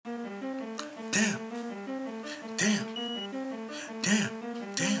damn, damn, damn,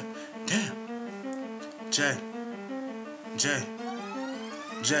 damn, damn. J, J,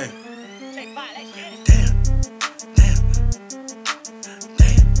 J. Damn, damn,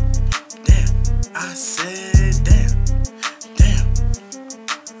 damn, damn. I said damn, damn.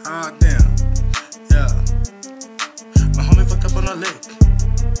 Oh damn, yeah. My homie fucked up on her leg.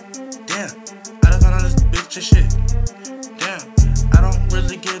 Damn, I done found out this bitch and shit. Damn, I don't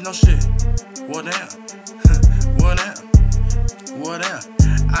really get no shit. Well damn, well damn, well damn.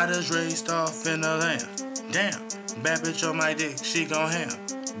 I just raced off in the land. Damn, bad bitch on my dick, she gon' ham.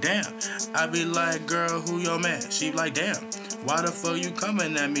 Damn, I be like, girl, who your man? She be like, damn, why the fuck you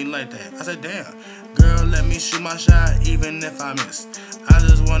coming at me like that? I said, damn, girl, let me shoot my shot even if I miss. I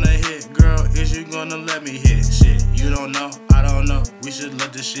just wanna hit, girl, is you gonna let me hit? Shit, you don't know, I don't know, we should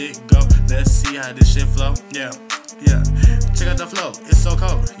let this shit go. Let's see how this shit flow, yeah, yeah. Check out the flow, it's so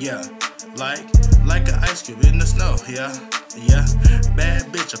cold, yeah. Like an ice cube in the snow, yeah, yeah.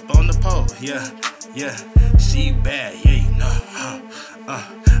 Bad bitch up on the pole, yeah, yeah. She bad, yeah, you know,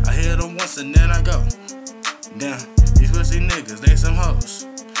 I hit them once and then I go. Damn, these pussy niggas, they some hoes.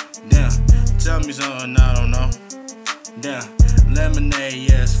 Damn, tell me something I don't know. Damn, lemonade,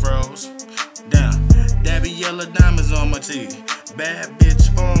 yes, froze. Damn, that be yellow diamonds on my teeth. Bad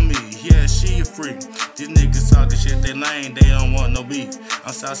bitch on me, yeah, she a freak. These niggas talking shit, they lame, they don't want no beef.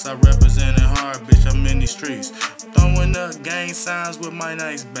 I'm Southside representing hard, bitch, I'm in these streets. Throwing up gang signs with my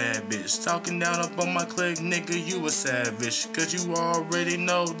nice bad bitch. Talking down up on my clique, nigga, you a savage. Cause you already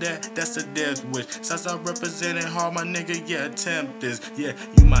know that that's the death wish. Southside representing hard, my nigga, yeah, attempt this. Yeah,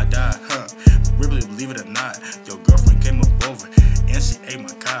 you might die, huh? Really, believe it or not, your girlfriend came up over and she ate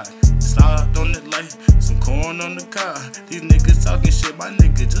my cock. Slide on it like some corn on the car. These niggas talking shit, my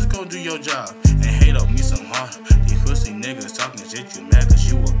nigga, just go do your job. And hate on me some hard. These pussy niggas talking shit, you mad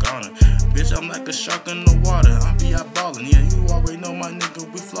cause you a goner. Bitch, I'm like a shark in the water, I'm be out ballin'. Yeah, you already know my nigga,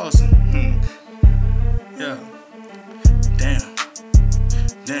 we flossin'. Yeah. Damn.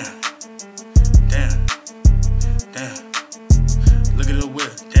 Damn. Damn. Damn. Look at the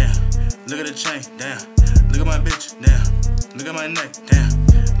whip, damn. Look at the chain, damn. Look at my bitch, damn. Look at my neck, damn.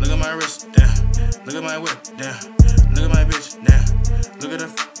 Look at my wrist, damn. Look at my whip, damn. Look at my bitch, damn. Look at the,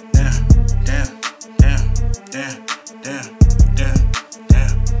 damn, damn, damn, damn, damn, damn,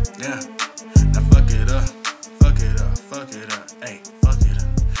 damn, damn. Now fuck it up, fuck it up, fuck it up, ayy, fuck it up,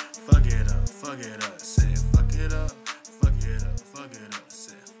 fuck it up, fuck it up, say fuck it up, fuck it up, fuck it up,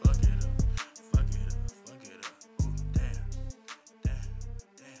 say.